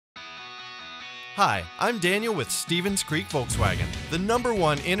Hi, I'm Daniel with Stevens Creek Volkswagen, the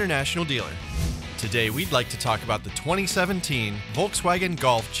 #1 international dealer. Today we'd like to talk about the 2017 Volkswagen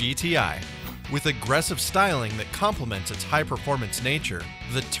Golf GTI. With aggressive styling that complements its high-performance nature,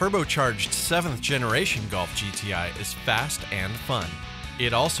 the turbocharged 7th generation Golf GTI is fast and fun.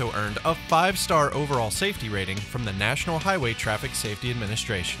 It also earned a 5-star overall safety rating from the National Highway Traffic Safety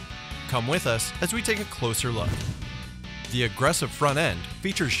Administration. Come with us as we take a closer look. The aggressive front end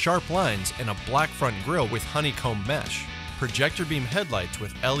features sharp lines and a black front grille with honeycomb mesh. Projector beam headlights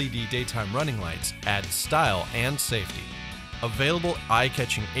with LED daytime running lights add style and safety. Available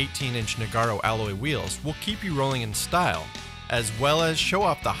eye-catching 18-inch Nagaro alloy wheels will keep you rolling in style, as well as show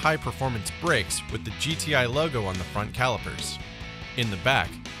off the high-performance brakes with the GTI logo on the front calipers. In the back,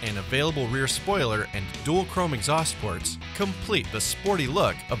 an available rear spoiler and dual chrome exhaust ports complete the sporty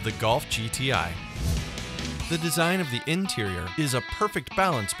look of the Golf GTI. The design of the interior is a perfect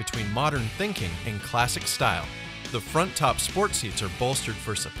balance between modern thinking and classic style. The front top sport seats are bolstered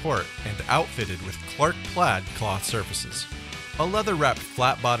for support and outfitted with Clark Plaid cloth surfaces. A leather-wrapped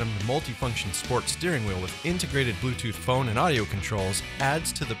flat-bottomed multifunction sport steering wheel with integrated Bluetooth phone and audio controls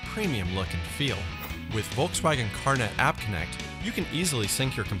adds to the premium look and feel. With Volkswagen CarNet App Connect, you can easily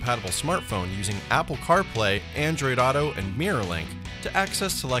sync your compatible smartphone using Apple CarPlay, Android Auto, and MirrorLink to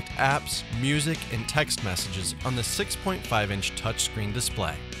access select apps, music, and text messages on the 6.5-inch touchscreen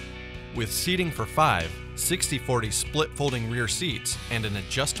display. With seating for 5, 60/40 split folding rear seats, and an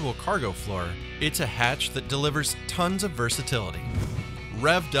adjustable cargo floor, it's a hatch that delivers tons of versatility.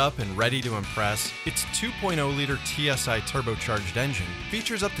 Revved up and ready to impress, its 2.0-liter TSI turbocharged engine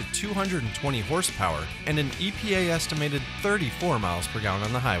features up to 220 horsepower and an EPA estimated 34 miles per gallon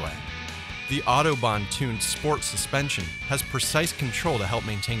on the highway. The Autobahn-tuned sport suspension has precise control to help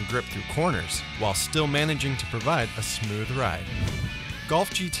maintain grip through corners, while still managing to provide a smooth ride. Golf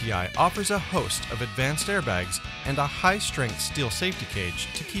GTI offers a host of advanced airbags and a high-strength steel safety cage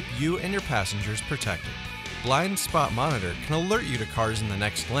to keep you and your passengers protected. Blind Spot Monitor can alert you to cars in the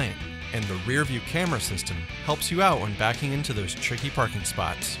next lane, and the rear-view camera system helps you out when backing into those tricky parking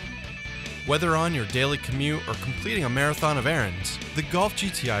spots. Whether on your daily commute or completing a marathon of errands, the Golf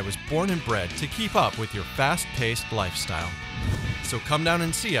GTI was born and bred to keep up with your fast-paced lifestyle. So come down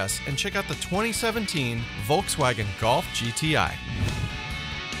and see us and check out the 2017 Volkswagen Golf GTI.